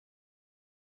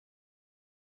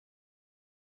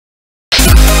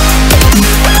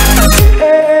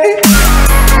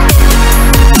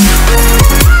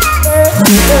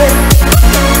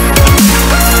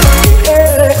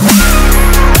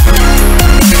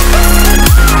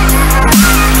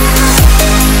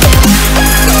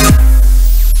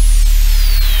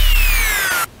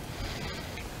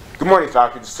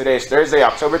Falcons. Today is Thursday,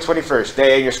 October 21st.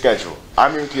 Day in your schedule.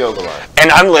 I'm Ruki Ogalar. And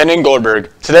I'm Landon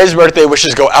Goldberg. Today's birthday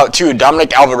wishes go out to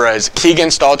Dominic Alvarez, Keegan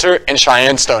Stalter, and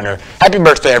Cheyenne Stoner. Happy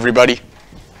birthday, everybody.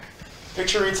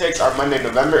 Picture retakes are Monday,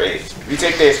 November 8th.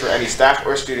 Retake day is for any staff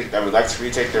or student that would like to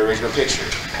retake their original picture,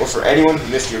 or for anyone who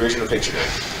missed the original picture day.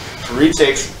 For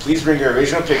retakes, please bring your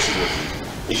original pictures with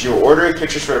you. If you are ordering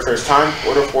pictures for the first time,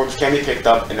 order forms can be picked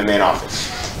up in the main office.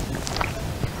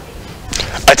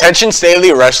 Attention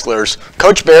Staley wrestlers.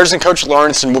 Coach Bears and Coach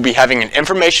Lawrenson will be having an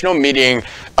informational meeting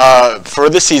for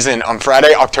the season on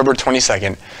Friday, October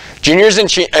 22nd. Juniors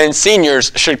and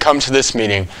seniors should come to this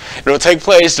meeting. It will take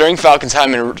place during Falcon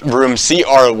time in room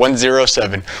CR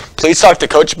 107. Please talk to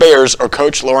Coach Bears or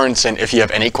Coach Lawrenson if you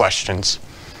have any questions.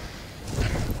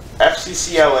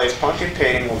 FCCLA's pumpkin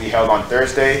painting will be held on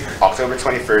Thursday, October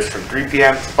 21st from 3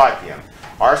 p.m. to 5 p.m.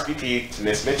 RSVP to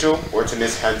Ms. Mitchell or to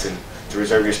Ms. Henton to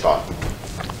reserve your spot.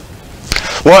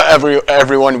 Well,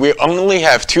 everyone, we only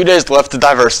have 2 days left of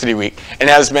Diversity Week, and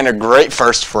it has been a great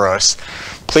first for us.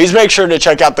 Please make sure to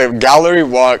check out the gallery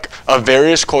walk of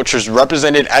various cultures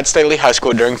represented at Staley High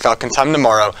School during Falcon time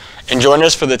tomorrow, and join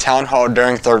us for the town hall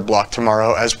during third block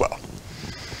tomorrow as well.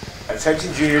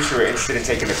 Attention juniors who are interested in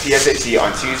taking the PSAT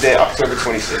on Tuesday, October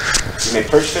 26th. You may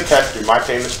purchase a test through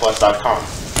myfamousplus.com.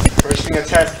 Purchasing a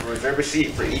test will reserve a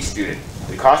seat for each student.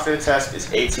 The cost of the test is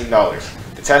 $18.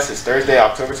 The test is Thursday,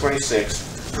 October 26th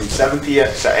from 7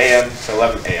 p.m. to a.m. to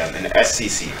 11 a.m. in the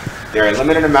SCC. There are a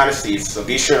limited amount of seats, so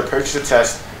be sure to purchase the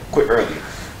test quick early.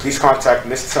 Please contact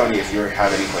Ms. Tony if you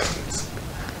have any questions.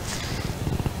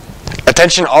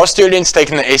 Attention all students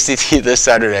taking the ACT this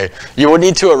Saturday. You will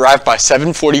need to arrive by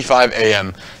 7:45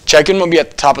 a.m. Check-in will be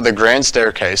at the top of the grand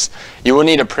staircase. You will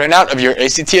need a printout of your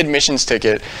ACT admissions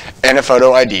ticket and a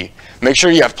photo ID. Make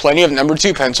sure you have plenty of number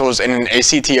 2 pencils and an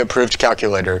ACT-approved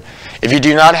calculator. If you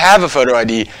do not have a photo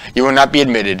ID, you will not be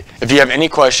admitted. If you have any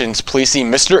questions, please see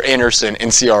Mr. Anderson in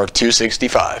CR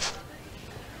 265.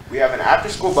 We have an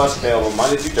after-school bus available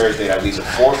Monday through Thursday that leaves at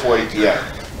 4:40 p.m.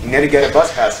 You need to get a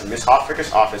bus pass from Ms.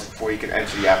 Hofficker's office before you can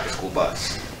enter the after-school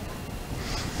bus.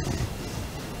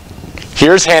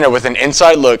 Here's Hannah with an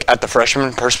inside look at the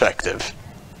freshman perspective.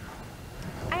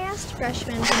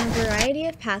 Freshmen from a variety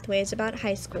of pathways about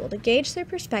high school to gauge their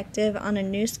perspective on a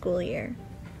new school year.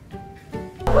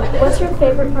 What's your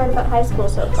favorite part about high school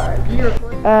so far?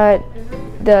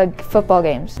 The football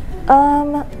games.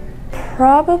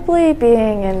 Probably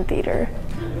being in theater.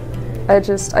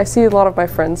 I see a lot of my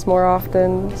friends more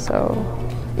often, so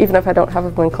even if I don't have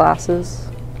them in classes.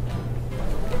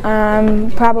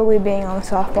 Probably being on the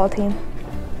softball team.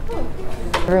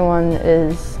 Everyone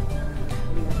is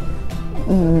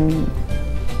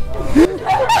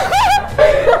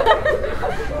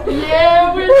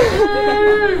Yeah, we're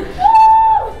there!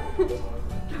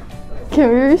 Can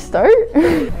we restart?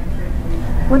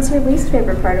 What's your least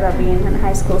favorite part about being in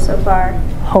high school so far?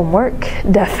 Homework,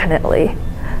 definitely.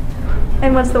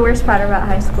 And what's the worst part about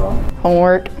high school?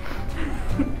 Homework.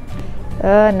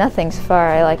 Nothing so far.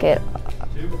 I like it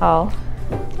all.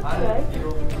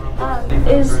 Good.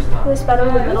 Is this better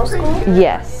than middle school?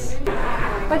 Yes.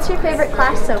 What's your favorite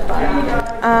class so far?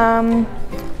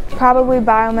 Probably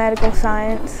biomedical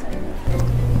science.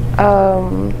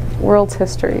 World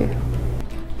history.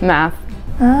 Math.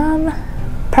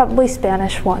 Probably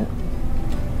Spanish 1.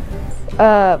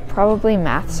 Probably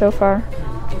math so far.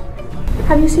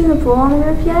 Have you seen the pool on the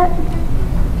roof yet?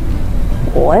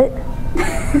 What?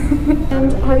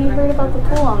 And have you heard about the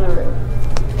pool on the roof?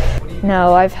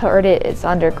 No, I've heard it's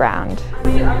underground.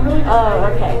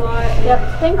 Oh, okay.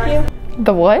 Yep, thank you.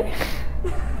 The what?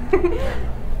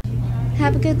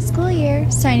 Have a good school year.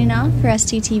 Signing off for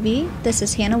STTV, this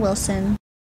is Hannah Wilson.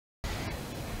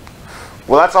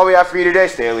 Well, that's all we have for you today,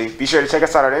 Staley. Be sure to check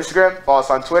us out on Instagram, follow us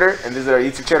on Twitter, and visit our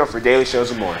YouTube channel for daily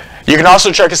shows and more. You can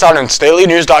also check us out on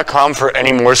StaleyNews.com for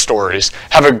any more stories.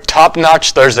 Have a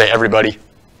top-notch Thursday, everybody.